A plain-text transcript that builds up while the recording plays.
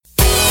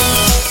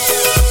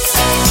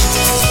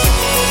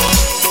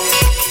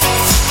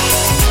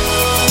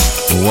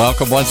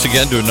Welcome once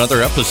again to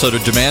another episode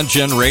of Demand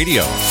Gen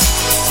Radio,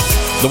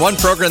 the one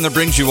program that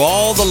brings you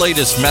all the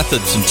latest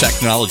methods and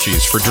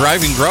technologies for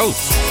driving growth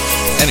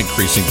and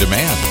increasing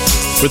demand.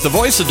 With the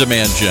voice of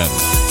Demand Gen,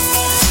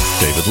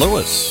 David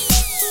Lewis.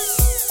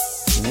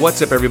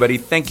 What's up, everybody?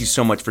 Thank you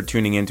so much for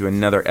tuning in to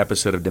another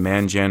episode of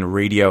Demand Gen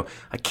Radio.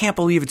 I can't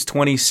believe it's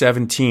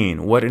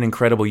 2017. What an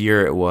incredible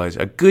year it was.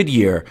 A good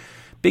year.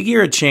 Big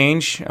year of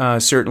change,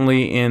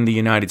 certainly in the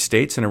United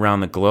States and around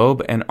the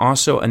globe, and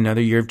also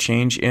another year of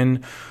change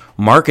in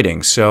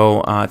marketing.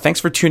 So thanks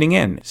for tuning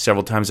in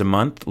several times a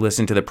month.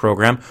 Listen to the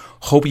program.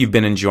 Hope you've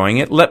been enjoying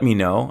it. Let me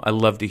know. I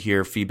love to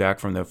hear feedback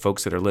from the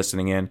folks that are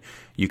listening in.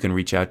 You can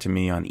reach out to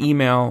me on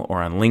email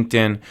or on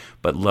LinkedIn,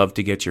 but love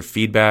to get your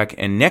feedback.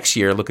 And next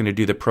year, looking to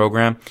do the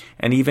program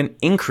and even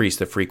increase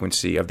the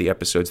frequency of the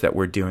episodes that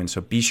we're doing.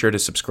 So be sure to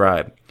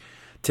subscribe.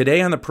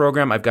 Today on the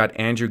program, I've got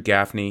Andrew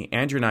Gaffney.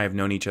 Andrew and I have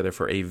known each other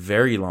for a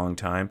very long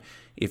time.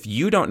 If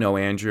you don't know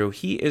Andrew,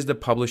 he is the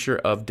publisher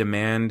of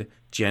Demand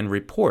Gen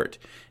Report.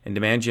 And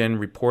Demand Gen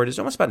Report is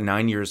almost about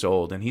 9 years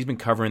old, and he's been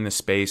covering the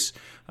space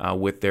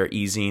with their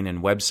e-zine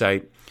and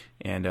website,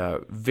 and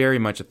very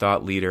much a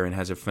thought leader and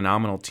has a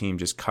phenomenal team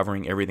just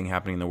covering everything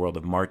happening in the world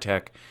of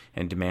MarTech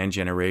and demand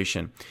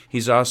generation.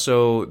 He's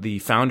also the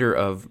founder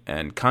of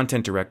and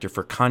content director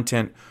for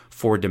Content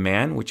for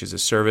Demand, which is a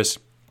service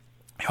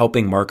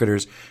helping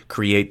marketers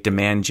create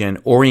demand gen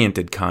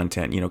oriented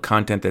content,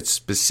 content that's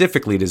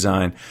specifically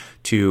designed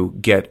to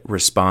get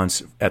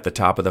response at the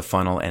top of the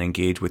funnel and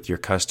engage with your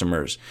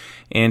customers.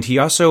 And he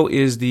also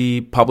is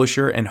the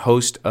publisher and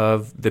host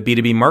of the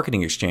B2B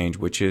Marketing Exchange,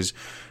 which is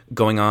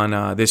going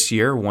on this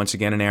year, once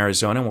again in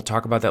Arizona. And we'll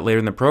talk about that later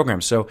in the program.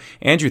 So,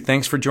 Andrew,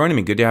 thanks for joining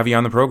me. Good to have you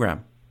on the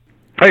program.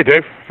 Hey,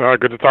 Dave.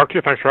 Good to talk to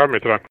you. Thanks for having me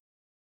today.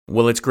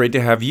 Well, it's great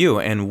to have you.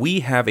 And we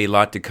have a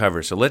lot to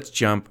cover. So let's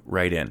jump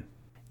right in.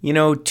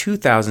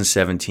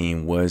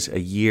 2017 was a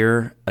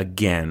year,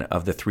 again,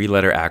 of the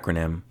three-letter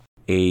acronym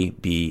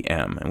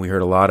ABM, and we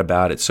heard a lot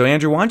about it. So,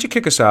 Andrew, why don't you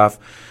kick us off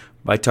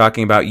by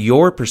talking about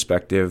your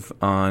perspective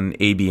on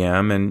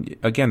ABM? And,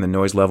 again, the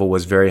noise level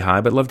was very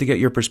high, but I'd love to get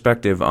your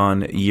perspective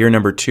on year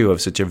number 2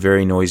 of such a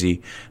very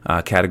noisy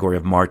category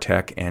of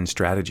MarTech and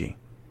strategy.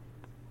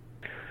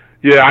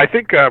 Yeah, I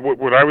think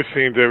what I was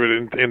seeing, David,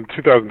 in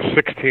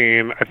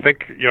 2016, I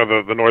think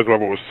the noise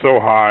level was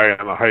so high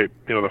and the hype,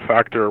 the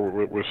factor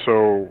was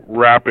so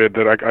rapid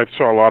that I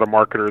saw a lot of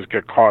marketers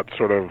get caught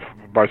sort of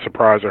by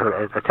surprise. I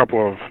heard a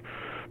couple of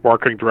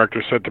marketing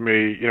directors said to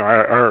me,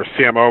 I heard a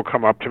CMO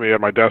come up to me at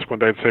my desk one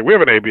day and say, "We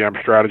have an ABM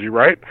strategy,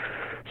 right?"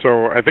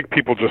 So I think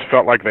people just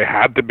felt like they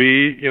had to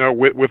be,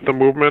 with the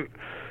movement.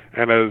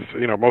 And as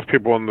most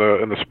people in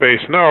the space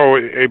know,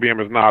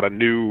 ABM is not a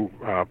new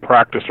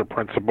practice or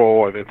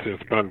principle.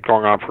 It's been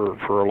going on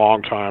for a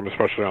long time,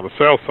 especially on the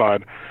sales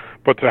side.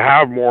 But to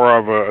have more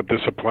of a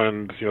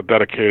disciplined,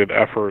 dedicated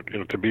effort,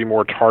 to be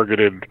more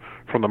targeted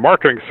from the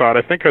marketing side,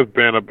 I think has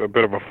been a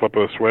bit of a flip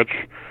of the switch.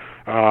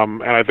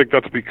 And I think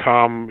that's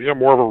become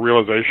more of a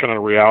realization and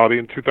a reality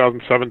in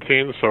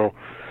 2017. So,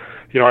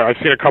 I've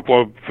seen a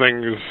couple of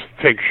things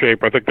take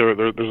shape. I think there's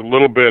a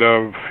little bit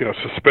of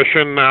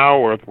suspicion now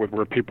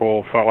where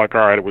people felt like,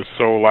 all right, it was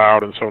so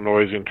loud and so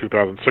noisy in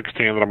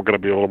 2016 that I'm going to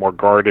be a little more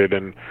guarded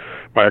in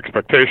my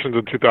expectations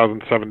in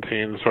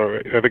 2017. So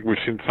I think we've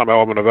seen some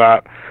element of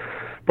that.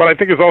 But I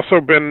think there's also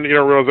been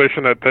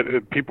realization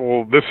that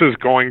people, this is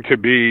going to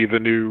be the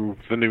new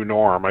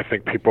norm. I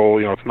think people,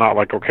 it's not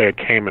like, okay, it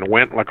came and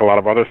went like a lot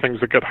of other things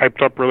that get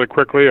hyped up really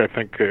quickly. I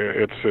think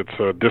it's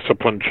a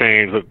discipline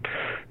change that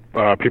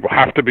people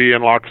have to be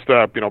in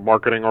lockstep.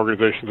 Marketing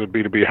organizations and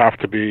B2B have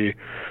to be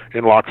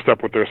in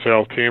lockstep with their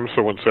sales teams.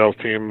 So when sales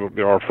teams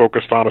are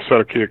focused on a set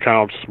of key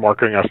accounts,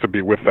 marketing has to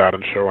be with that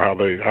and show how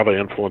they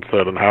influence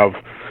that and have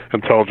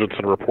intelligence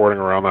and reporting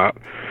around that.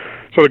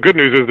 So the good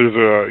news is there's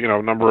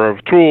a number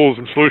of tools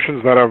and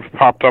solutions that have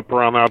popped up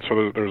around that.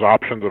 So there's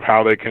options of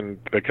how they can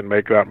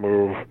make that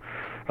move.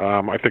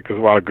 I think there's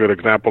a lot of good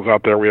examples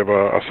out there. We have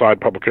a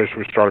side publication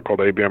we started called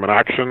ABM in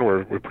Action,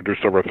 where we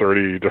produced over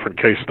 30 different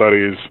case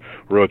studies.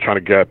 We're really trying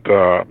to get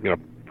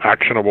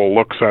actionable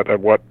looks at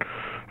what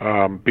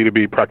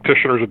B2B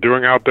practitioners are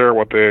doing out there,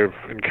 what they've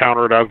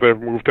encountered as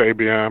they've moved to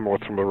ABM, what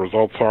some of the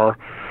results are.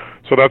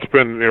 So that's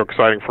been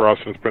exciting for us,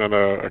 and it's been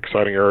an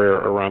exciting area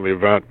around the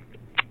event.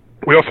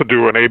 We also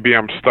do an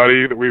ABM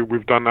study that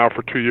we've done now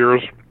for 2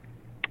 years.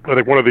 I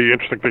think one of the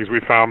interesting things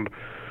we found,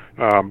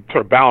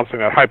 sort of balancing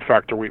that hype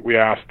factor, we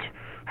asked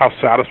how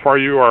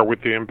satisfied you are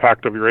with the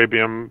impact of your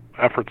ABM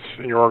efforts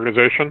in your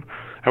organization,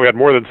 and we had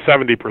more than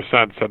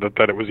 70% said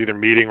that it was either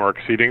meeting or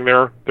exceeding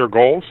their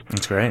goals.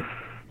 That's great.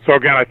 So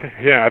again, I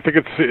think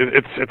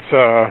it's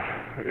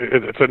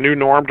a new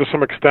norm to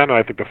some extent, and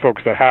I think the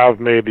folks that have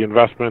made the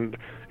investment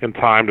in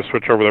time to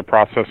switch over their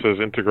processes,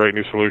 integrate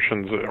new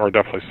solutions, are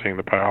definitely seeing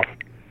the payoff.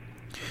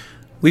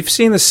 We've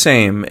seen the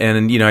same,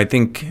 and I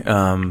think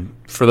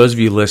for those of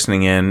you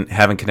listening in,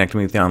 haven't connected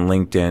with me on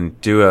LinkedIn,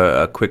 do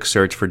a quick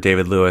search for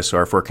David Lewis,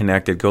 or if we're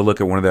connected, go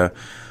look at one of the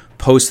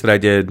post that I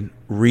did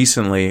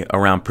recently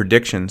around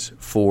predictions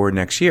for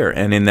next year.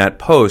 And in that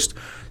post,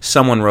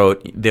 someone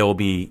wrote, there will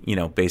be,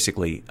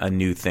 basically a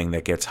new thing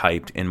that gets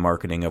hyped in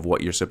marketing of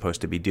what you're supposed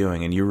to be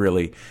doing. And you're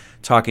really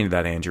talking to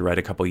that, Andrew, right?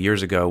 A couple of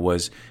years ago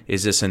is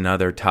this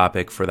another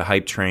topic for the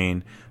hype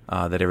train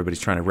that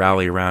everybody's trying to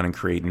rally around and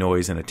create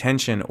noise and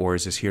attention, or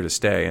is this here to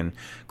stay? And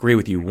agree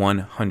with you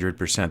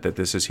 100% that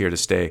this is here to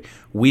stay.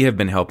 We have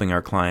been helping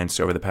our clients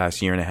over the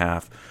past year and a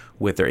half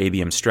with their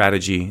ABM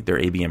strategy, their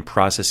ABM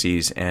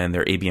processes, and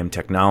their ABM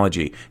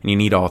technology. And you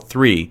need all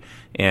three.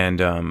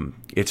 And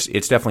it's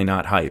definitely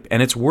not hype.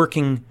 And it's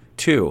working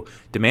too.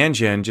 Demand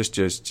Gen, just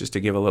to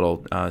give a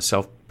little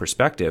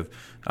self-perspective,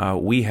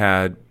 we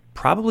had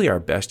probably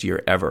our best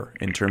year ever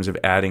in terms of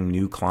adding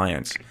new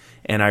clients.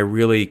 And I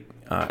really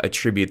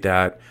attribute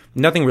that.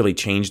 Nothing really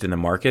changed in the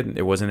market.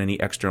 There wasn't any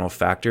external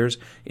factors.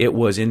 It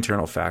was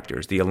internal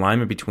factors. The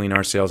alignment between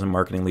our sales and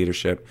marketing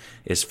leadership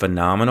is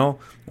phenomenal.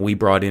 We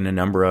brought in a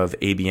number of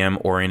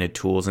ABM-oriented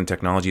tools and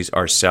technologies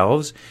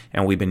ourselves,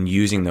 and we've been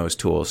using those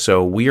tools.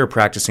 So we are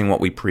practicing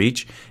what we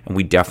preach, and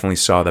we definitely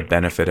saw the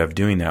benefit of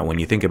doing that. When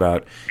you think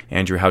about,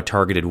 Andrew, how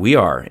targeted we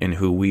are and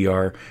who we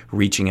are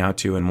reaching out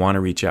to and want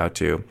to reach out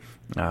to,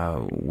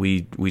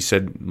 we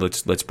said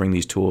let's bring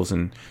these tools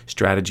and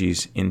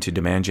strategies into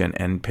Demand Gen,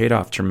 and paid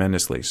off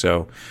tremendously.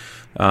 So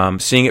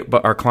seeing it,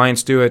 but our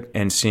clients do it,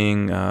 and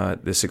seeing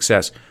the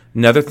success.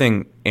 Another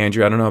thing,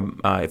 Andrew, I don't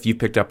know if you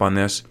picked up on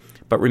this,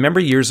 but remember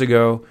years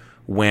ago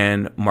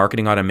when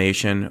marketing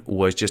automation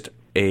was just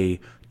a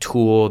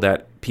tool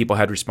that people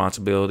had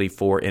responsibility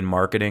for in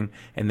marketing,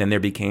 and then there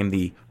became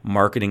the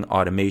marketing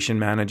automation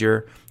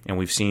manager, and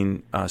we've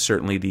seen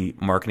certainly the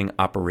marketing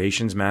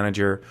operations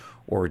manager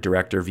or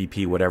director,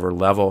 VP, whatever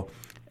level.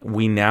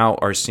 We now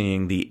are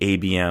seeing the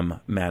ABM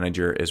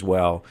manager as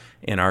well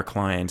in our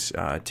clients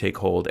take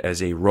hold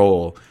as a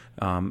role,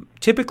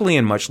 typically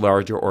in much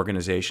larger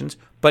organizations,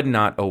 but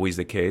not always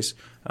the case.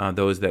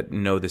 Those that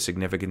know the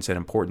significance and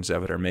importance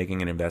of it are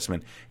making an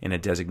investment in a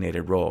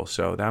designated role.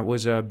 So that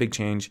was a big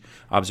change,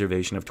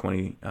 observation of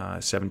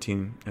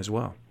 2017 as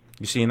well.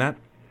 You seeing that?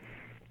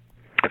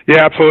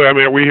 Yeah, absolutely. I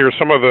mean, we hear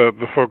some of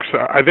the folks,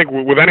 I think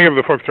with any of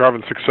the folks who are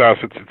having success,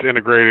 it's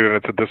integrated and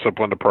it's a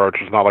disciplined approach.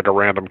 It's not like a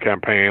random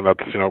campaign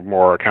that's,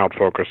 more account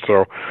focused.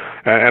 So,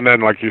 and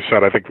then like you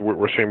said, I think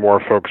we're seeing more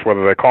folks,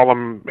 whether they call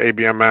them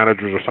ABM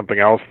managers or something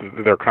else,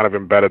 they're kind of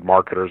embedded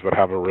marketers that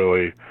have a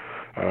really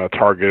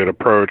targeted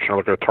approach and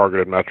look at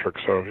targeted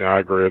metrics. So yeah, I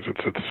agree. I think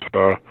it's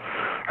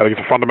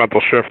a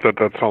fundamental shift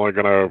that's only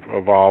going to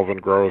evolve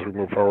and grow as we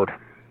move forward.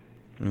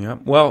 Yeah.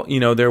 Well,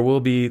 there will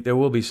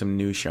be some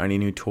new shiny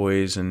new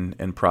toys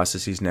and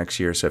processes next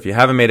year. So if you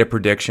haven't made a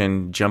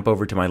prediction, jump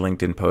over to my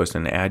LinkedIn post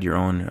and add your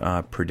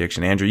own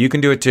prediction. Andrew, you can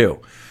do it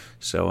too.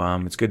 So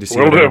it's good to see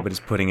what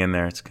everybody's putting in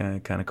there. It's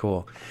kind of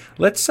cool.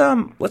 Let's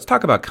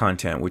talk about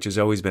content, which has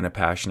always been a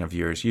passion of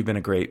yours. You've been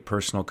a great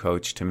personal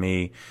coach to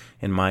me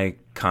in my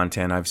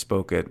content. I've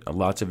spoke at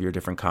lots of your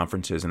different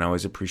conferences, and I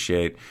always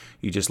appreciate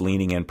you just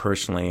leaning in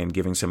personally and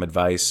giving some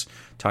advice,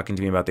 talking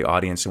to me about the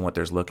audience and what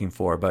they're looking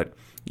for. But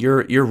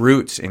your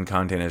roots in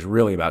content is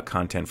really about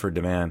content for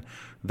demand,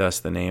 thus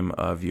the name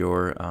of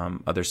your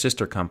other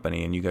sister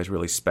company, and you guys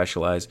really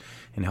specialize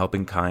in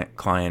helping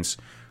clients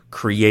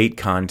create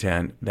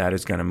content that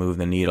is going to move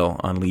the needle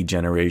on lead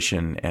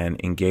generation and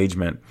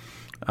engagement.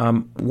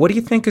 What do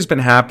you think has been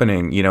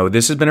happening?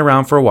 This has been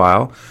around for a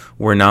while.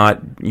 We're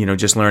not,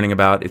 just learning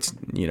about it's,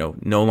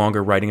 no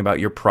longer writing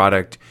about your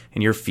product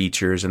and your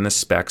features and the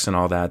specs and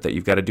all that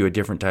you've got to do a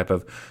different type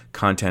of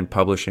content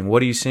publishing.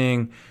 What are you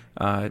seeing,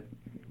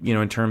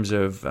 in terms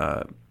of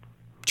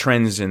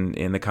trends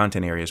in the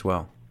content area as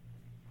well?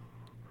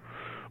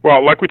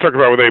 Well, like we talked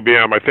about with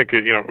ABM, I think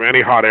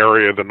any hot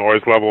area, the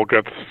noise level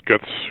gets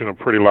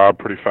pretty loud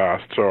pretty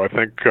fast. So I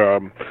think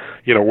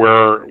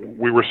where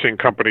we were seeing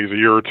companies a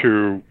year or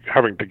two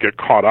having to get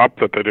caught up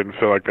that they didn't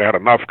feel like they had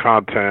enough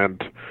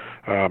content.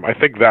 I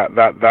think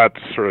that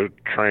sort of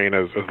train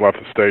has left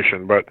the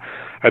station. But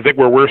I think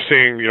where we're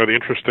seeing the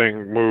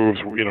interesting moves,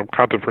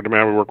 content for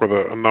demand. We work with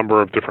a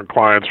number of different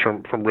clients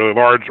from really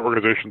large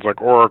organizations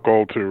like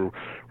Oracle to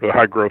really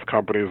high growth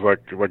companies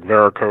like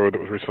Veracode that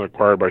was recently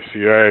acquired by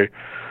CA.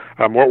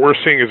 What we're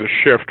seeing is a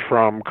shift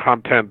from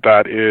content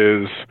that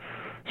is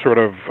sort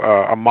of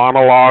a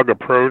monologue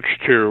approach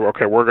to,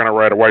 okay, we're going to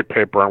write a white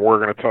paper and we're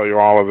going to tell you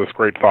all of this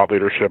great thought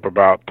leadership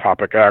about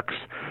topic X,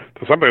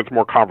 to something that's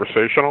more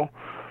conversational.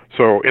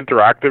 So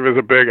interactive is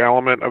a big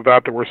element of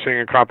that we're seeing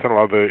in content. A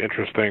lot of the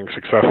interesting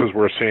successes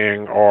we're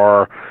seeing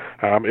are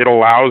it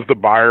allows the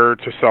buyer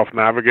to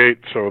self-navigate.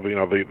 So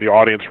the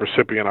audience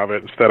recipient of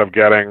it, instead of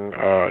getting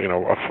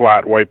a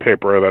flat white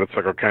paper that it's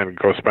like, okay,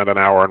 go spend an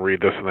hour and read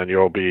this and then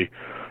you'll be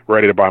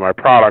ready to buy my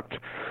product.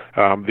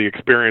 The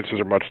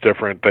experiences are much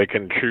different. They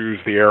can choose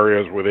the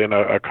areas within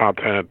a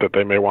content that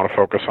they may want to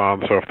focus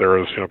on. So if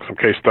there is some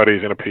case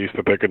studies in a piece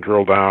that they can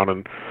drill down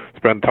and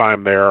spend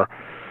time there.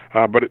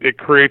 But it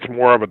creates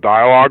more of a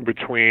dialogue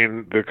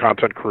between the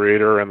content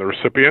creator and the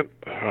recipient.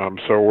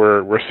 So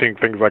we're seeing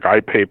things like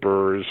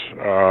iPapers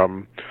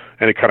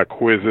any kind of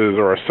quizzes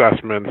or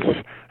assessments,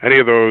 any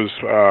of those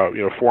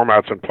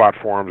formats and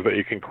platforms that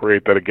you can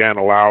create that again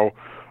allow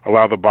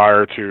the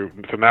buyer to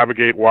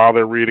navigate while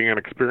they're reading and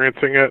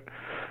experiencing it,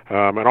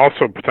 and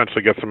also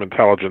potentially get some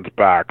intelligence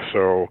back.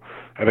 So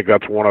I think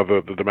that's one of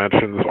the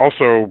dimensions.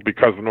 Also,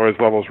 because the noise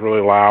level is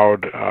really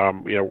loud,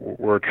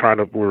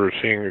 we're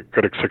seeing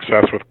good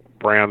success with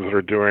brands that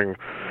are doing,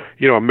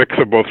 a mix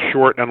of both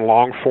short and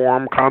long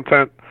form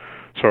content.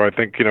 So I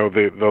think,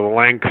 the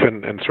length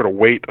and sort of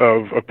weight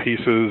of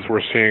pieces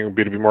we're seeing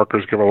B2B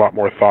marketers give a lot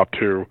more thought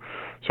to.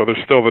 So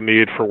there's still the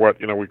need for what,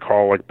 we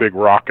call like big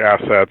rock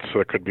assets.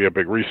 So it could be a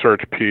big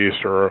research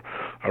piece or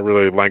a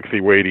really lengthy,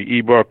 weighty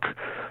ebook.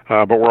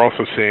 But we're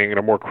also seeing,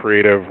 more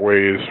creative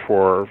ways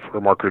for a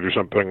marketer to do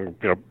something,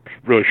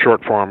 really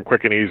short form,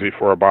 quick and easy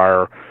for a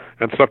buyer.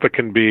 And stuff that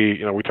can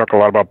be, we talk a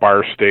lot about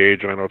buyer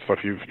stage, and I know it's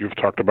stuff you've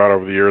talked about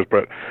over the years,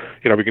 but,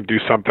 we can do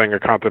something, a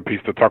content piece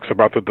that talks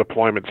about the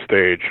deployment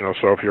stage,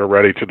 so if you're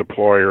ready to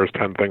deploy, here's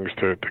 10 things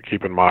to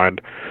keep in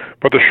mind.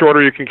 But the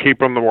shorter you can keep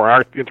them, the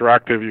more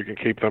interactive you can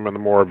keep them, and the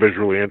more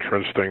visually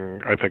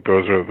interesting, I think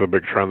those are the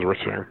big trends we're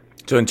seeing.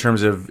 So in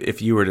terms of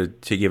if you were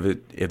to give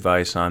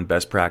advice on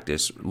best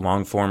practice,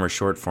 long form or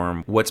short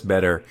form, what's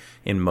better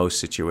in most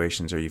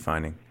situations are you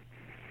finding?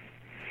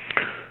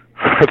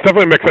 It's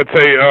definitely a mix. I'd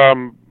say,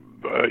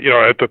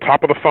 at the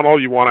top of the funnel,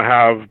 you want to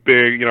have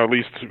big, at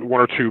least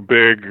one or two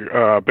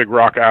big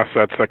rock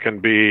assets that can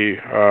be,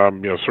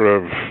 sort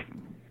of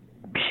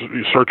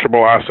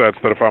searchable assets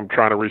that if I'm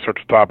trying to research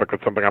a topic,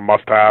 it's something I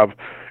must have,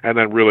 and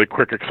then really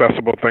quick,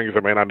 accessible things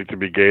that may not need to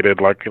be gated,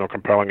 like,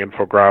 compelling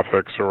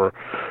infographics or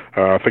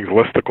things.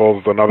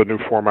 Listicles is another new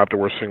format that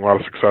we're seeing a lot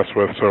of success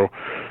with. So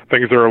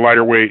things that are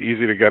lighter weight,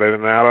 easy to get in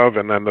and out of,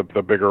 and then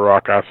the bigger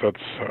rock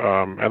assets.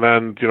 And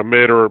then,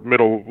 mid or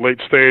middle, late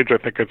stage, I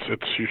think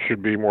you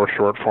should be more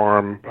short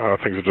form,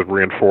 things that just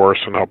reinforce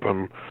and help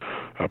them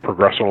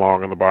progress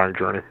along in the buying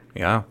journey.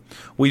 Yeah.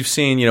 We've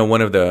seen,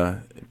 one of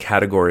the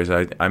categories,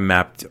 I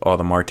mapped all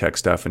the MarTech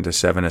stuff into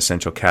 7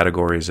 essential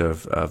categories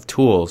of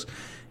tools,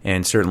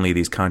 and certainly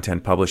these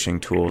content publishing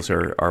tools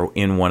are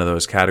in one of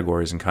those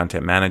categories in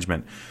content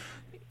management.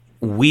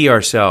 We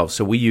ourselves,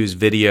 so we use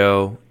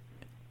video,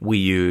 we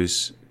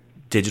use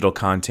digital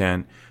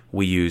content,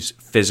 we use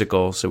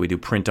physical, so we do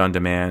print on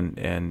demand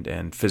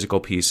and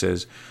physical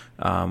pieces.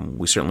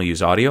 We certainly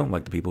use audio,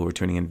 like the people who are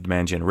tuning in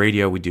Demand Gen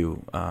Radio. We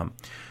do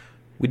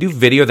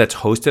video that's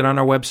hosted on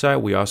our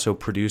website. We also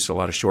produce a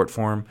lot of short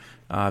form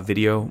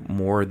video,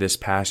 more this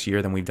past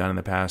year than we've done in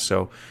the past.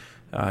 So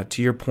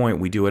to your point,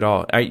 we do it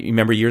all. I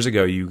remember years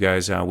ago, you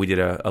guys, we did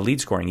a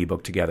lead scoring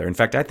ebook together. In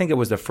fact, I think it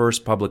was the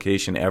first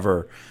publication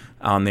ever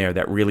on there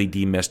that really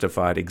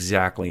demystified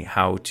exactly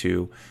how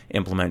to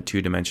implement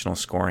two-dimensional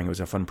scoring. It was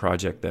a fun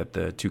project that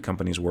the two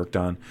companies worked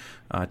on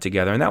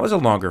together. And that was a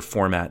longer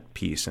format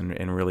piece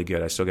and really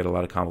good. I still get a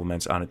lot of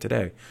compliments on it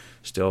today.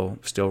 Still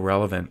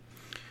relevant.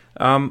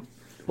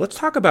 Let's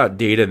talk about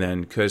data then,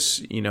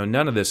 because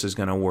none of this is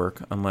going to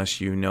work unless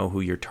you know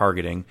who you're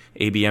targeting.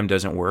 ABM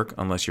doesn't work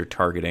unless you're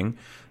targeting.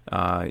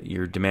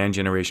 Your demand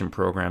generation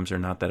programs are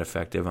not that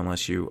effective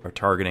unless you are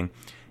targeting.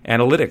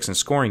 Analytics and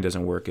scoring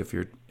doesn't work if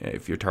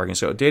you're targeting.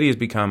 So data has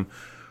become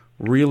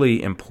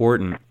really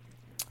important.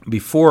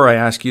 Before I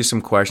ask you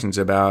some questions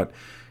about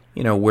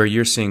where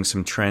you're seeing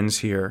some trends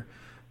here,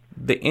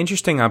 the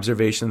interesting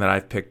observation that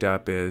I've picked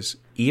up is,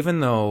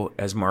 even though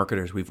as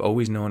marketers we've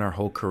always known our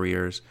whole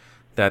careers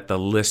that the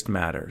list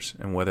matters,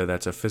 and whether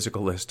that's a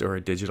physical list or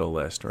a digital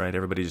list, right?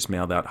 Everybody just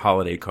mailed out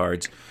holiday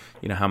cards.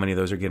 How many of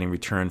those are getting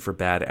returned for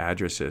bad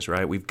addresses,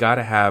 right? We've got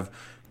to have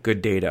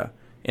good data.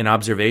 In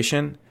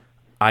observation,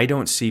 I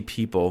don't see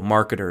people,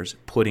 marketers,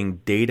 putting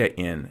data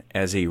in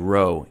as a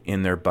row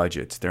in their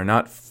budgets. They're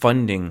not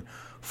funding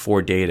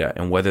for data,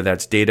 and whether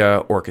that's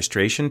data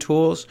orchestration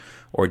tools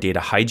or data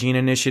hygiene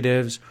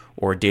initiatives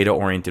or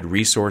data-oriented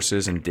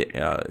resources and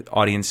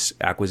audience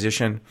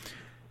acquisition,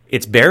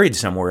 it's buried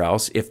somewhere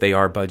else if they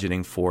are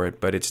budgeting for it,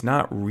 but it's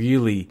not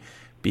really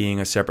being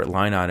a separate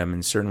line item.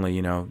 And certainly,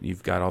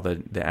 you've got all the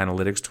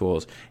analytics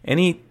tools.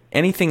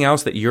 Anything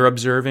else that you're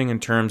observing in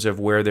terms of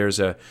where there's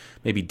a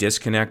maybe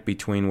disconnect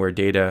between where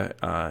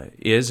data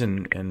is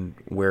and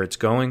where it's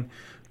going,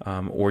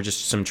 or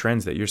just some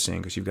trends that you're seeing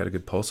because you've got a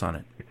good pulse on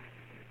it?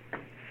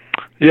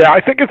 Yeah,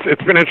 I think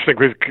it's been interesting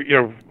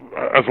because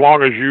as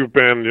long as you've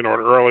been, an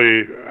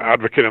early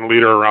advocate and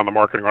leader around the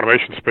marketing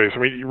automation space, I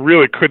mean, you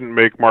really couldn't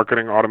make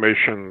marketing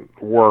automation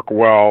work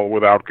well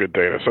without good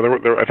data. So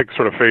I think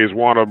sort of phase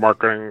one of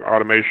marketing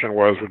automation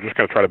was we're just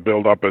going to try to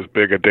build up as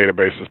big a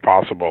database as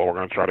possible. We're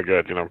going to try to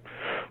get,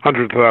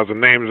 hundreds of thousands of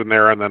names in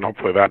there, and then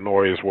hopefully that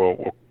noise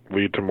will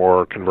lead to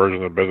more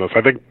conversion of business.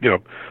 I think,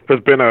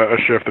 there's been a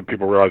shift that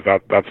people realize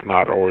that that's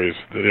not always,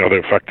 the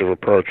effective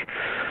approach.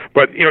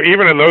 But,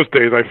 even in those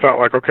days, I felt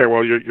like, okay,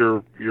 well,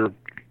 you're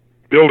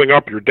building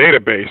up your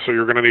database, so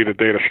you're going to need a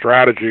data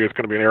strategy. It's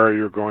going to be an area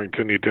you're going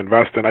to need to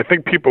invest in. I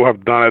think people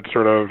have done it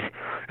sort of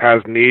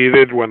as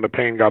needed when the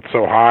pain got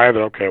so high that,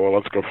 okay, well,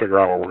 let's go figure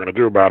out what we're going to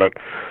do about it.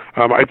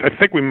 I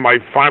think we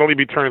might finally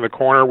be turning the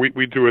corner.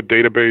 We do a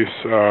database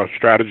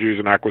strategies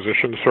and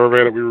acquisition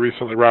survey that we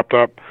recently wrapped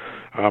up.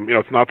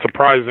 It's not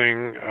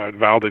surprising. It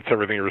validates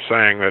everything you were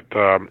saying that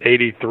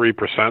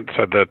 83%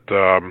 said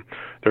that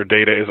their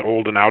data is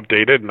old and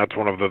outdated, and that's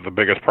one of the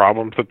biggest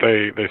problems that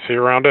they see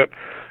around it.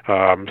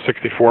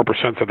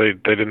 64% said they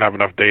didn't have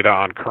enough data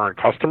on current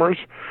customers.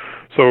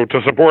 So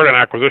to support an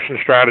acquisition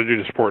strategy,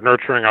 to support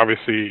nurturing,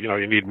 obviously,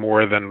 you need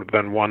more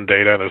than one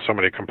data. There's so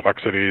many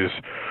complexities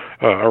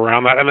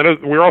around that. And then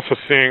we're also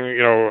seeing,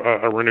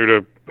 a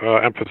renewed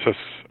emphasis.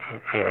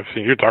 I've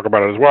seen you talk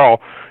about it as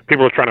well.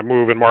 People are trying to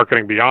move in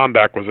marketing beyond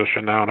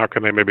acquisition now, and how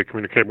can they maybe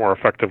communicate more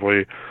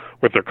effectively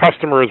with their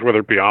customers, whether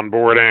it be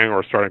onboarding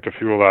or starting to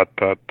fuel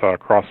that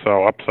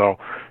cross-sell, upsell.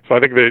 So I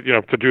think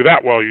that, to do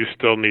that well, you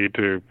still need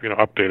to,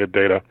 updated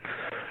data.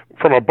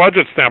 From a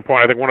budget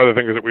standpoint, I think one of the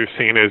things that we've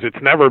seen is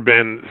it's never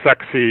been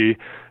sexy.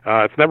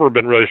 It's never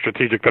been really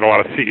strategic that a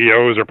lot of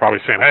CEOs are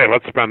probably saying, hey,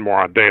 let's spend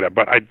more on data.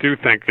 But I do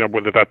think,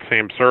 with that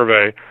same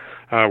survey,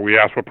 we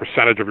asked what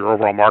percentage of your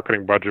overall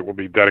marketing budget will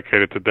be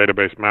dedicated to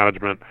database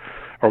management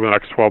over the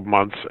next 12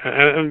 months.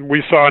 And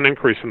we saw an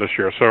increase in this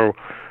year. So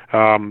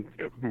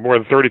more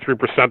than 33%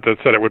 that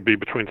said it would be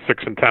between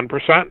 6 and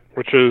 10%,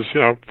 which is,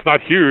 it's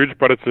not huge,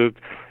 but it's a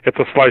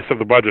slice of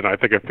the budget. And I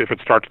think if it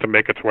starts to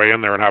make its way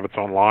in there and have its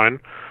own line,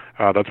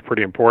 that's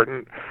pretty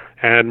important.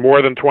 And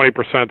more than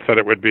 20% said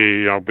it would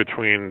be,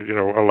 between,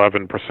 11%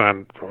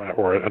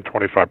 and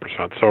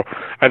 25%. So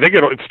I think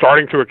it's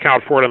starting to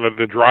account for it. And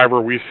the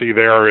driver we see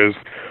there is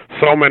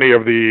so many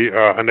of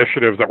the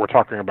initiatives that we're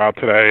talking about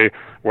today,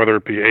 whether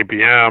it be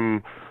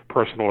ABM,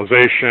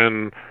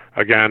 personalization,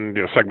 again,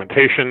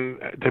 segmentation.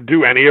 To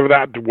do any of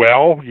that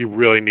well, you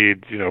really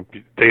need,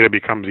 data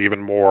becomes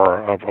even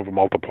more of a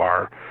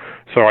multiplier.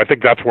 So I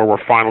think that's where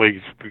we're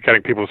finally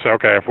getting people to say,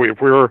 okay, if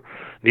we're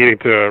needing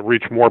to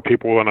reach more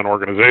people in an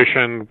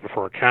organization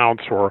for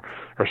accounts or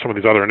some of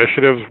these other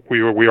initiatives,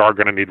 we are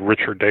going to need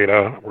richer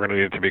data. We're going to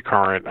need it to be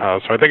current.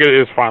 So I think it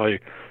is finally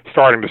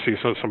starting to see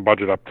some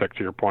budget uptick,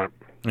 to your point.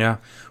 Yeah,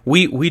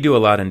 we do a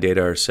lot in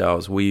data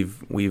ourselves.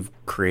 We've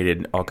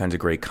created all kinds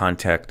of great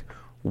content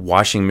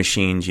washing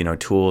machines,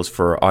 tools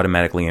for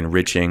automatically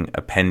enriching,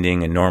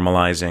 appending, and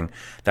normalizing.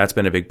 That's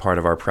been a big part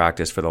of our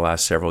practice for the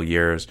last several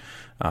years.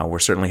 We're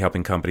certainly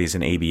helping companies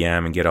in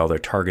ABM and get all their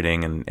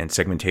targeting and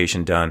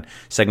segmentation done.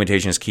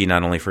 Segmentation is key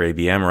not only for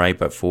ABM, right,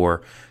 but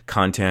for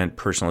content,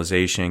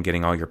 personalization,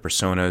 getting all your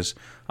personas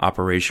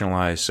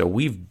operationalized. So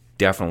we've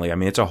definitely,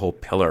 it's a whole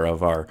pillar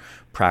of our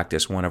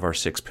practice. One of our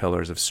 6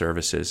 pillars of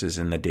services is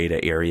in the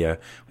data area.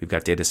 We've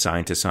got data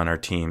scientists on our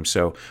team.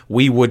 So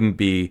we wouldn't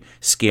be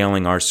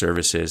scaling our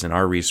services and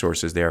our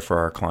resources there for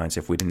our clients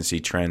if we didn't see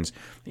trends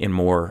in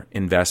more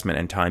investment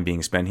and time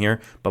being spent here.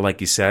 But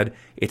like you said,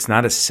 it's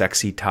not a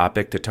sexy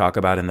topic to talk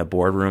about in the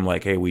boardroom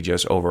like, hey, we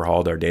just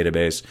overhauled our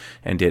database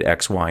and did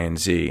X, Y, and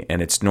Z.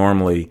 And it's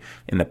normally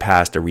in the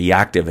past a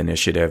reactive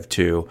initiative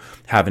to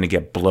having to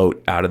get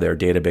bloat out of their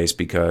database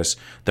because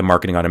the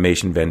marketing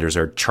automation vendors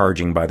are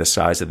charging by the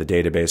size of the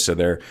database. So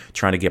they're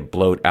trying to get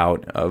bloat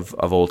out of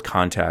old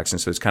contacts.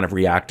 And so it's kind of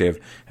reactive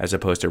as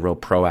opposed to a real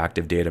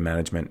proactive data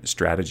management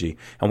strategy.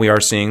 And we are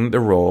seeing the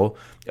role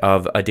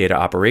of a data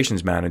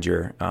operations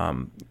manager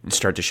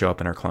start to show up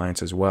in our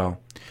clients as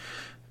well.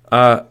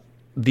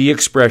 The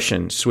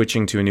expression,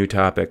 switching to a new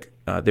topic,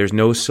 there's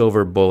no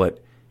silver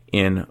bullet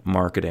in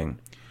marketing.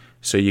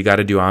 So you got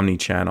to do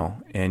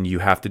omni-channel, and you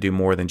have to do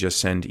more than just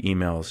send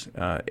emails.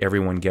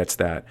 Everyone gets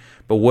that.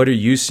 But what are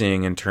you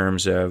seeing in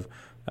terms of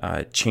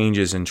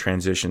changes and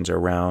transitions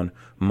around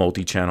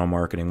multi-channel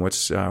marketing?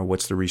 What's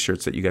the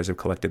research that you guys have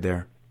collected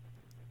there?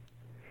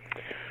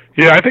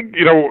 Yeah, I think,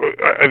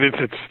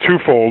 it's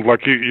twofold.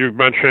 Like you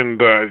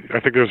mentioned, I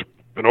think there's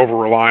an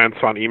over-reliance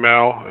on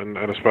email, and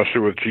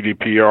especially with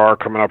GDPR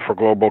coming up for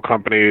global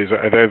companies.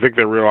 I think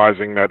they're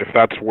realizing that if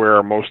that's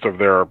where most of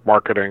their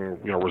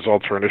marketing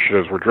results or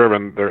initiatives were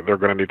driven, they're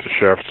going to need to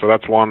shift. So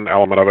that's one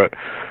element of it.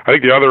 I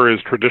think the other is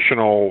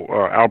traditional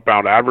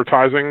outbound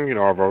advertising.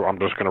 I'm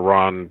just going to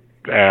run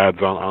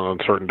ads on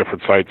certain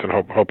different sites and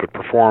hope it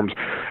performs.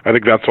 I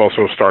think that's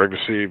also starting to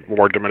see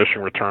more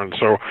diminishing returns.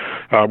 So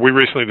we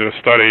recently did a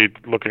study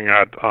looking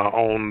at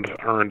owned,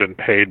 earned, and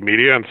paid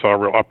media and saw a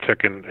real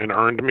uptick in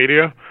earned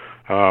media.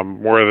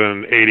 More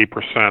than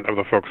 80% of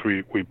the folks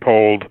we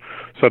polled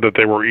said that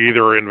they were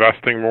either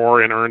investing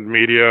more in earned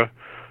media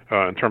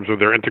in terms of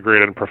their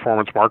integrated and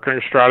performance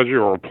marketing strategy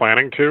or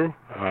planning to.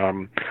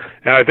 And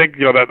I think,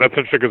 that's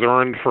interesting because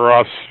earned for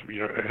us,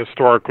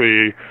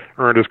 historically,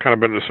 earned has kind of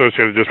been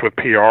associated just with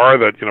PR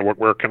that,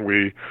 where can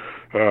we,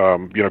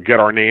 get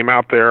our name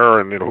out there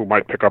and, who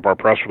might pick up our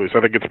press release.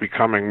 I think it's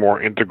becoming more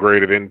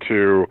integrated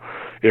into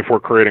if we're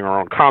creating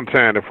our own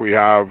content, if we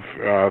have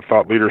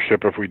thought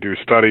leadership, if we do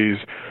studies,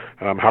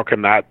 how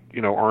can that,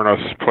 earn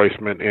us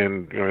placement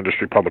in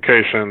industry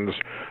publications?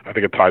 I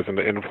think it ties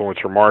into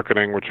influencer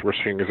marketing, which we're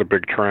seeing is a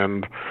big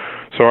trend.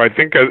 So I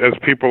think as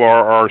people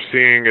are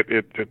seeing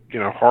it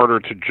harder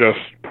to just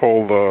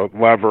pull the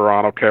lever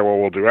on, okay, well,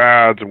 we'll do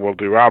ads and we'll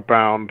do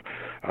outbound.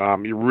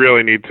 You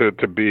really need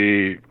to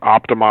be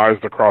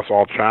optimized across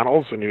all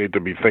channels, and you need to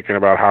be thinking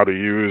about how to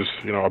use,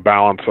 a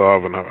balance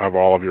of and have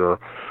all of your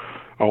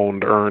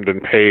owned, earned,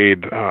 and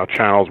paid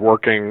channels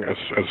working as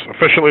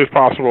efficiently as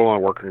possible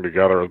and working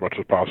together as much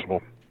as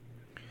possible.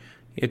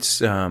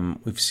 It's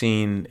we've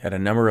seen at a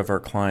number of our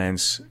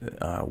clients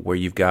where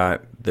you've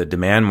got the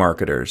demand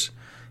marketers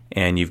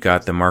and you've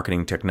got the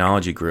marketing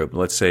technology group.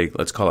 Let's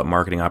call it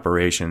marketing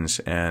operations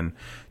and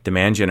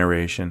demand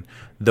generation.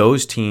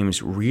 Those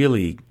teams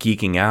really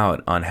geeking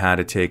out on how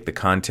to take the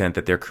content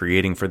that they're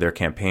creating for their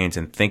campaigns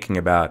and thinking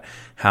about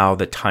how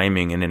the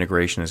timing and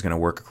integration is going to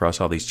work across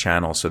all these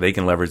channels so they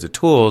can leverage the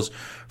tools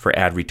for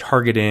ad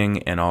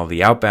retargeting and all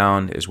the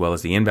outbound as well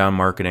as the inbound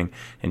marketing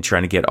and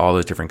trying to get all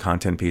those different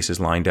content pieces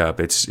lined up.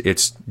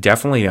 It's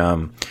definitely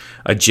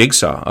a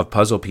jigsaw of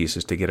puzzle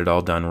pieces to get it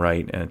all done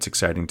right, and it's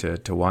exciting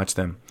to watch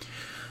them.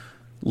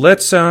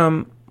 Let's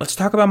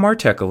talk about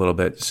MarTech a little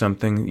bit,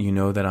 something you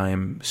know that I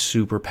am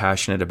super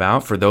passionate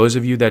about. For those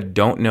of you that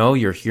don't know,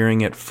 you're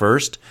hearing it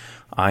first.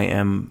 I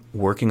am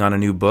working on a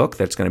new book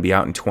that's going to be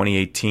out in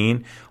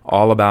 2018,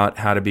 all about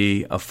how to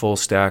be a full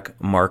stack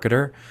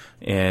marketer.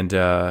 And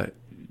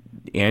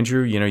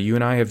Andrew, you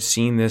and I have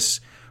seen this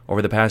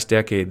over the past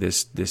decade,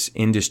 this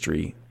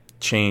industry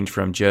change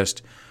from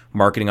just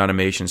marketing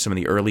automation, some of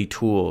the early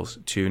tools,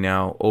 to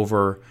now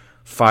over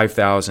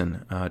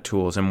 5,000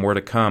 tools and more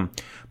to come.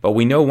 But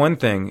we know one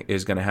thing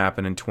is going to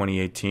happen in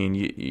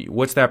 2018.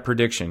 What's that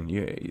prediction?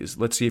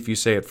 Let's see if you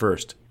say it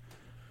first.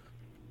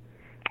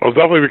 Well, it's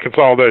definitely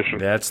consolidation.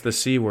 That's the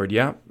C word,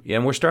 yeah.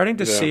 And we're starting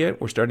to see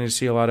it. We're starting to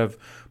see a lot of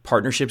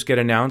partnerships get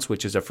announced,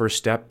 which is a first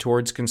step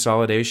towards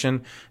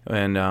consolidation.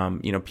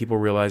 And, people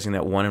realizing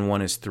that 1 and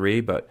 1 is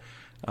 3, but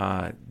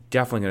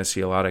definitely going to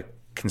see a lot of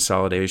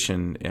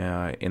consolidation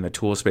in the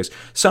tool space.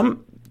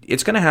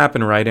 It's going to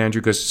happen, right,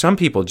 Andrew? Because some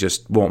people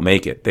just won't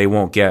make it. They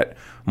won't get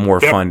more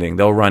funding.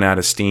 They'll run out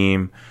of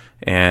steam,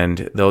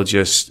 and they'll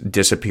just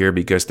disappear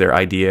because their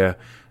idea,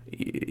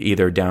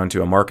 either down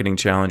to a marketing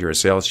challenge or a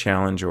sales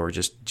challenge or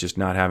just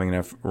not having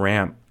enough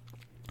ramp.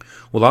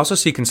 We'll also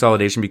see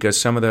consolidation because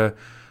some of the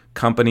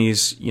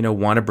companies,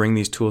 want to bring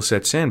these tool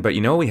sets in. But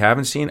we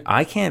haven't seen?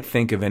 I can't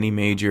think of any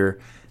major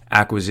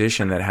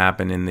acquisition that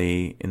happened in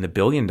the $1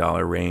 billion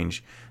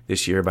range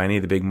this year by any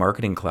of the big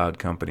marketing cloud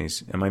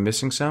companies. Am I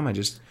missing some?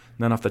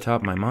 None off the top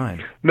of my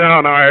mind. No,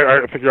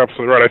 I think you're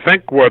absolutely right. I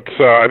think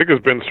I think has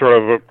been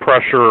sort of a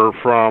pressure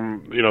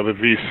from the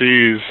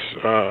VCs.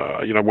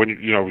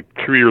 When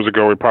 2 years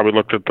ago we probably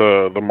looked at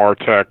the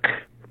MarTech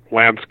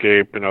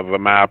landscape, the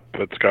map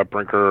that Scott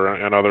Brinker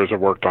and others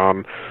have worked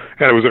on,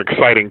 and it was an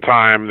exciting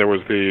time. There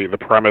was the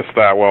premise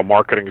that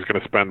marketing is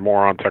going to spend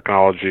more on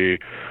technology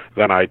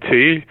than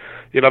IT.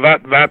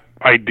 That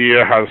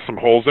idea has some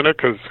holes in it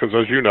because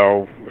as you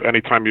know,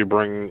 anytime you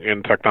bring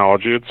in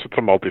technology, it's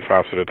a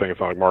multifaceted thing. It's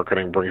not like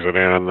marketing brings it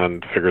in and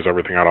then figures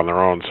everything out on their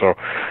own. So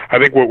I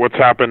think what's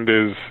happened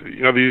is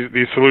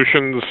these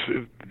solutions,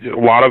 a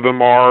lot of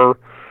them are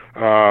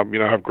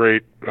have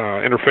great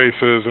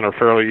interfaces and are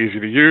fairly easy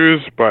to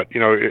use, but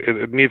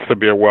it needs to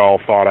be a well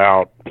thought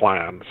out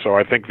plan. So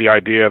I think the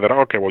idea that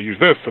we'll use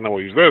this and then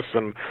we'll use this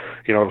and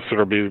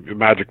sort of be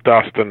magic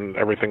dust and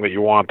everything that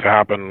you want to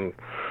happen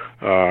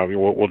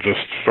will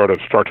just sort of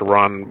start to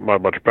run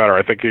much better.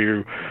 I think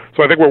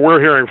what we're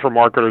hearing from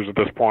marketers at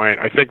this point,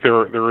 I think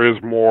there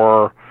is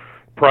more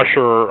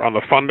pressure on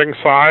the funding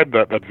side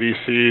that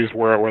VCs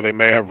where they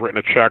may have written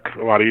a check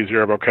a lot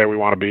easier of, we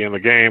want to be in the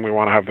game, we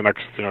want to have the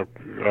next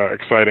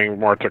exciting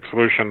MarTech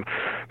solution.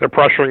 They're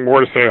pressuring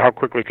more to say, how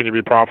quickly can you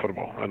be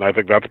profitable? And I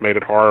think that's made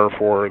it harder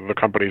for the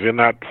companies in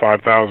that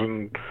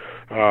 5,000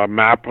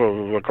 map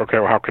of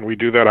how can we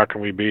do that? How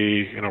can we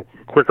be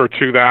quicker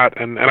to that?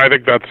 And I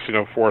think that's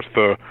forced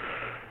the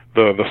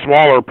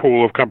smaller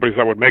pool of companies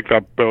that would make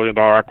that $1 billion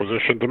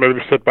acquisition to maybe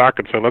sit back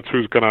and say, let's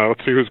see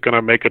who's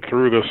gonna make it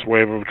through this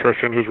wave of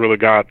attrition, who's really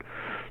got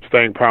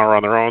staying power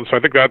on their own. So I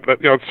think that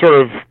it's sort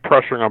of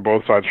pressuring on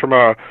both sides. From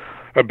a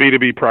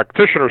B2B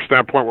practitioner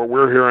standpoint, what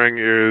we're hearing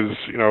is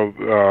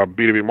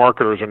B2B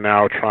marketers are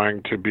now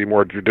trying to be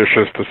more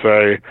judicious to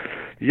say,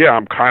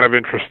 I'm kind of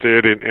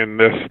interested in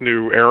this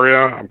new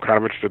area. I'm kind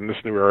of interested in this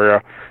new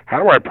area.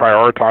 How do I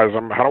prioritize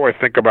them? How do I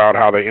think about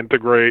how they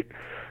integrate?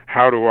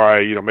 How do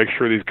I, make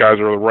sure these guys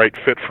are the right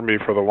fit for me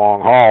for the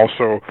long haul?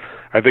 So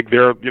I think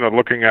they're,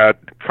 looking at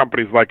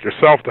companies like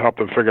yourself to help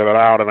them figure that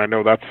out. And I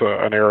know that's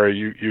an area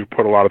you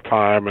put a lot of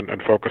time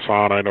and focus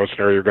on. I know it's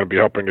an area you're going to be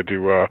helping to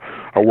do a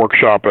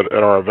workshop at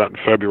our event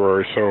in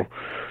February. So,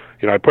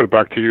 I put it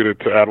back to you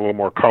to add a little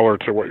more color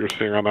to what you're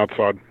seeing on that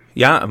side.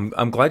 Yeah,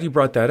 I'm glad you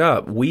brought that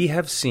up. We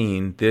have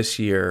seen this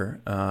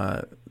year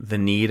the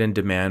need and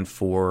demand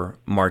for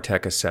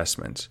MarTech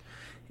assessments,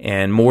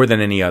 and more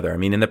than any other. I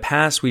mean, in the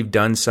past we've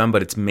done some,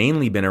 but it's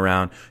mainly been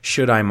around,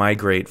 should I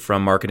migrate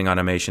from marketing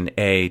automation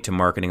A to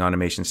marketing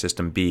automation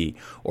system B?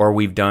 Or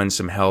we've done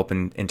some help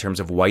in terms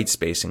of white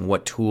spacing.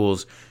 What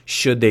tools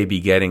should they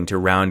be getting to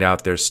round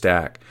out their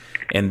stack?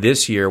 And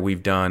this year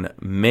we've done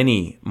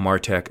many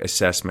MarTech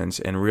assessments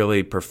and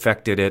really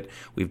perfected it.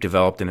 We've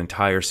developed an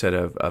entire set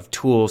of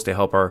tools to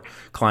help our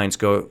clients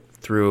go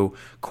through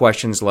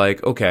questions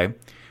like,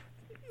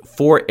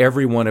 for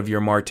every one of your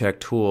MarTech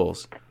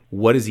tools,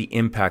 what is the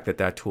impact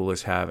that tool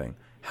is having?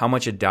 how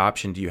much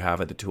adoption do you have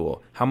of the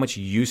tool? How much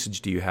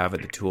usage do you have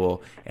of the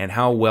tool? And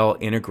how well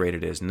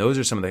integrated it is? And those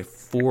are some of the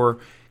 4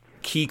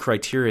 key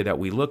criteria that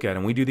we look at.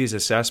 And we do these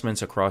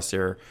assessments across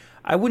their,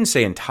 I wouldn't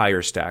say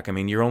entire stack. I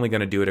mean, you're only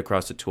going to do it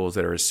across the tools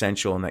that are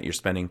essential and that you're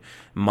spending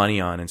money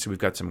on. And so we've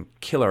got some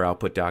killer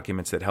output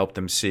documents that help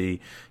them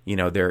see,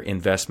 their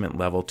investment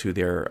level to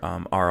their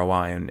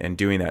ROI and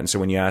doing that. And so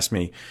when you ask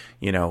me,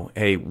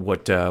 hey,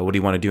 what do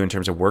you want to do in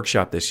terms of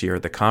workshop this year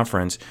at the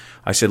conference?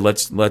 I said,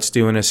 let's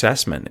do an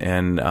assessment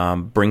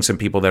and bring some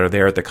people that are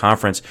there at the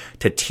conference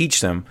to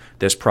teach them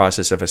this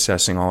process of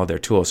assessing all of their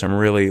tools. So I'm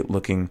really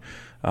looking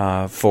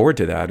forward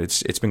to that.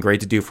 It's been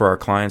great to do for our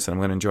clients, and I'm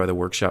going to enjoy the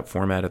workshop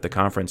format at the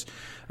conference.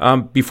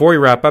 Before we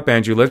wrap up,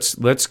 Andrew,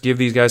 let's give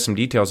these guys some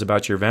details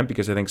about your event,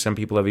 because I think some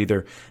people have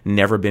either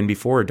never been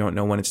before or don't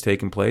know when it's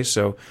taking place.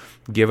 So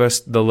give us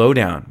the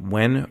lowdown: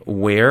 when,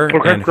 where,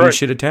 and who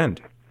should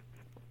attend.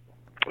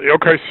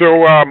 Okay,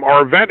 so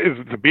our event is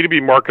the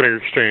B2B Marketing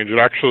Exchange. It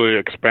actually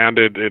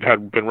expanded. It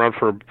had been run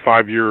for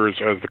 5 years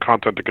as the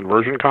Content to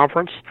Conversion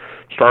Conference.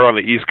 Started on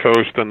the East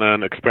Coast and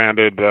then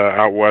expanded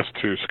out west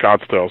to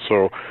Scottsdale.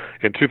 So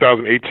in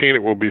 2018,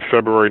 it will be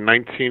February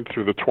 19th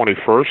through the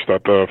 21st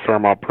at the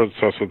Fairmont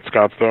Princess in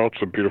Scottsdale.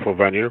 It's a beautiful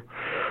venue.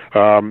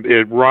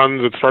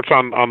 It starts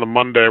on the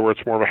Monday, where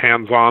it's more of a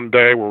hands-on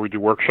day where we do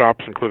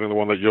workshops, including the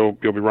one that you'll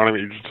be running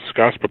that you just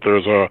discussed. But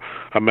there's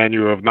a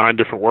menu of 9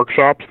 different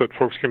workshops that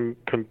folks can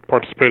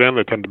participate in.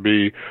 They tend to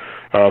be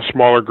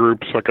smaller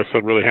groups, like I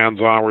said, really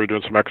hands-on, where you're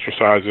doing some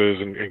exercises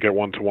and get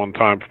one-to-one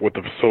time with the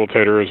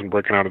facilitators and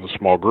breaking out into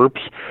small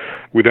groups.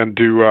 We then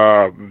do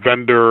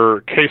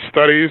vendor case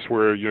studies,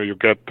 where you'll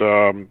get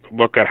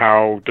look at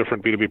how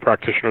different B2B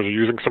practitioners are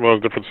using some of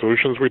those different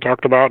solutions we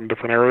talked about in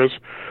different areas.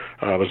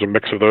 There's a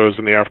mix of those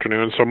in the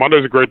afternoon. So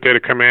Monday's a great day to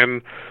come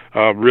in,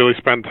 really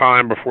spend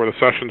time before the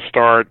sessions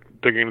start,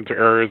 digging into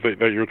areas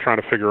that you're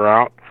trying to figure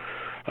out.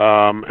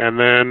 And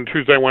then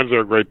Tuesday and Wednesday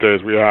are great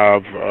days. We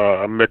have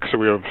a mix.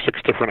 We have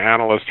 6 different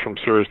analysts from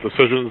Serious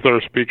Decisions that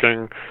are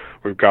speaking.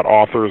 We've got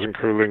authors,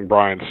 including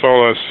Brian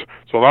Solis.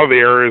 So a lot of the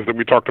areas that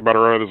we talked about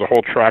earlier, there's a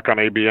whole track on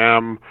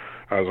ABM,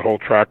 there's a whole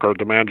track on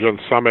Demand Gen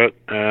Summit,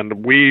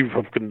 and we've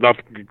got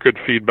good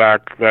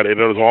feedback that it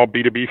is all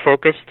B2B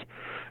focused.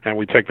 And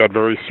we take that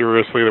very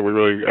seriously,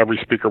 that every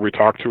speaker we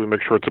talk to, we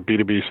make sure it's a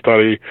B2B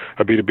study,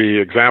 a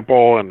B2B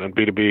example, and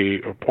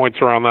B2B points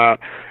around that.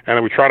 And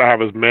then we try to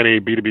have as many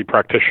B2B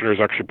practitioners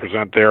actually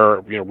present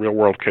their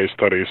real-world case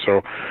studies.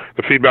 So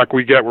the feedback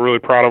we get, we're really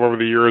proud of over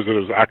the years. It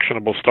is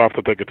actionable stuff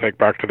that they could take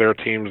back to their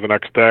teams the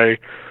next day.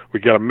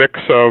 We get a mix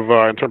of,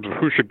 in terms of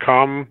who should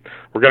come.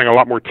 We're getting a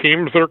lot more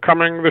teams that are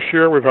coming this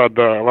year. We've had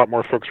a lot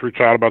more folks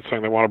reach out about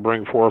saying they want to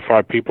bring 4 or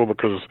 5 people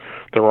because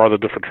there are the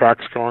different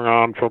tracks going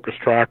on, focus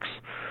tracks.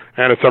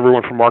 And it's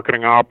everyone from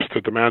marketing ops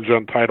to demand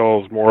gen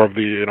titles, more of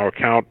the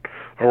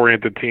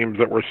account-oriented teams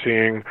that we're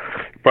seeing.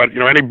 But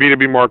any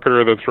B2B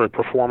marketer that's very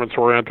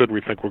performance-oriented,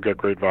 we think will get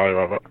great value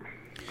out of it.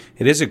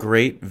 It is a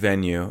great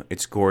venue.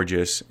 It's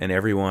gorgeous, and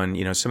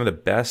everyone, some of the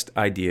best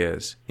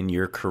ideas in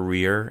your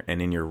career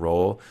and in your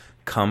role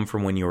come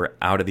from when you were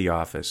out of the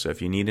office. So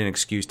if you need an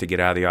excuse to get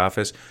out of the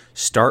office,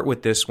 start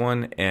with this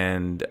one,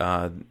 and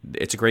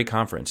it's a great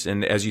conference.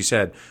 And as you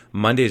said,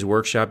 Monday's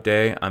workshop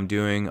day. I'm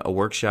doing a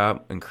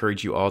workshop.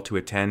 Encourage you all to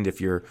attend if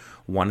you're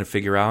wanting to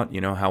figure out,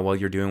 how well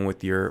you're doing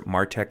with your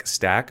MarTech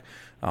stack.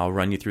 I'll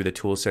run you through the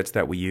tool sets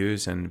that we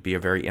use and be a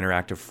very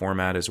interactive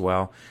format as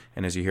well.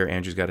 And as you hear,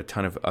 Andrew's got a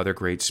ton of other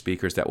great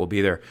speakers that will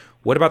be there.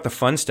 What about the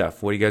fun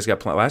stuff? What do you guys got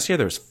planned? Last year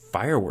there was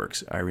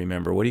fireworks, I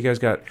remember. What do you guys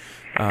got?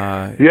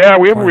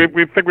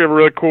 We think we have a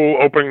really cool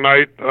opening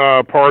night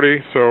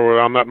party. So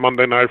on that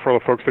Monday night, for all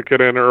the folks that get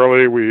in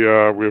early, we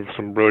have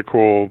some really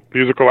cool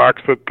musical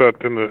acts that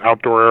in the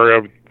outdoor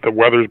area. The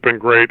weather's been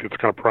great. It's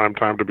kind of prime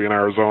time to be in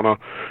Arizona.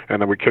 And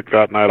then we kick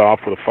that night off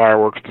with a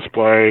fireworks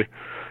display.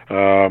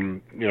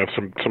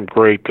 Some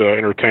great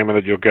entertainment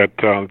that you'll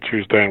get on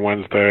Tuesday and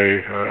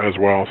Wednesday as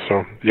well.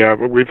 So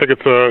we think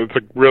it's a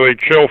really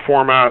chill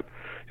format.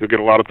 You'll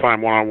get a lot of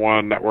time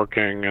one-on-one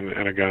networking,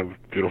 and again,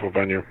 beautiful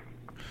venue.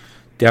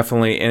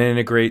 Definitely, and in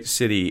a great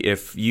city.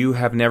 If you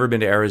have never been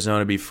to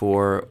Arizona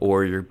before,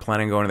 or you're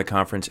planning on going to the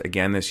conference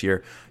again this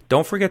year,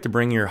 don't forget to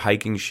bring your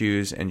hiking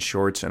shoes and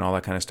shorts and all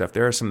that kind of stuff.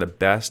 There are some of the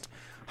best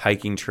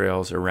hiking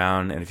trails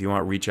around, and if you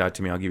want, reach out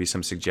to me. I'll give you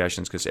some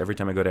suggestions, because every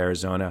time I go to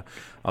Arizona,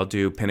 I'll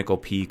do Pinnacle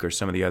Peak or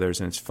some of the others,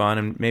 and it's fun,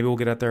 and maybe we'll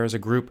get out there as a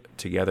group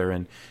together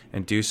and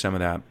do some of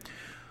that.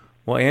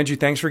 Well, Andrew,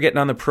 thanks for getting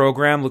on the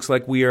program. Looks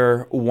like we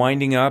are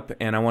winding up,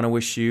 and I want to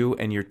wish you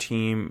and your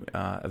team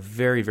a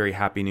very, very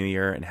happy New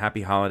Year and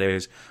happy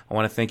holidays. I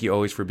want to thank you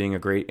always for being a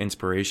great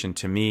inspiration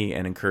to me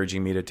and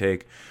encouraging me to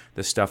take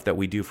the stuff that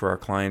we do for our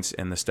clients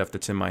and the stuff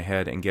that's in my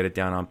head and get it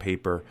down on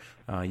paper.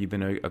 You've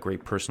been a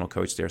great personal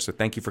coach there. So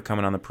thank you for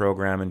coming on the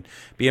program and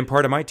being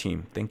part of my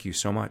team. Thank you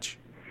so much.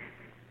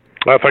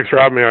 Thanks for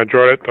having me. I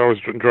enjoyed it. I always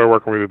enjoy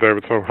working with you,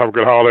 David. So have a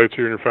good holiday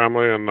to you and your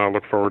family, and I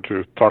look forward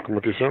to talking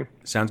with you soon.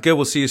 Sounds good.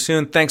 We'll see you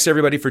soon. Thanks,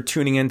 everybody, for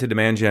tuning in to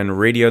Demand Gen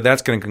Radio.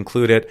 That's going to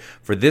conclude it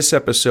for this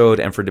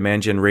episode and for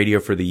Demand Gen Radio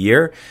for the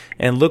year.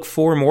 And look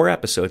for more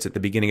episodes at the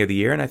beginning of the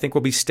year, and I think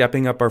we'll be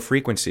stepping up our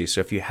frequency.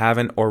 So if you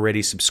haven't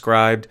already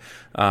subscribed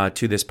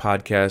to this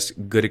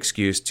podcast, good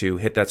excuse to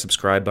hit that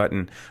subscribe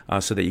button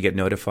so that you get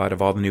notified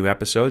of all the new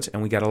episodes.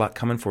 And we got a lot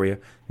coming for you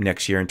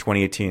next year in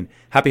 2018.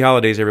 Happy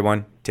holidays,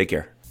 everyone. Take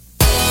care.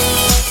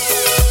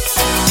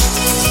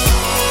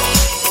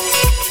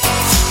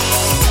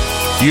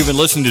 You've been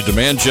listening to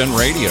Demand Gen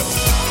Radio,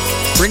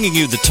 bringing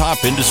you the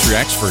top industry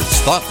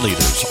experts, thought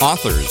leaders,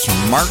 authors,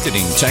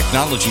 marketing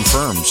technology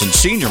firms, and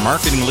senior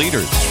marketing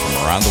leaders from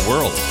around the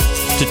world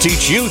to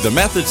teach you the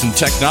methods and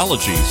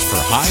technologies for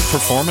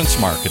high-performance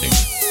marketing.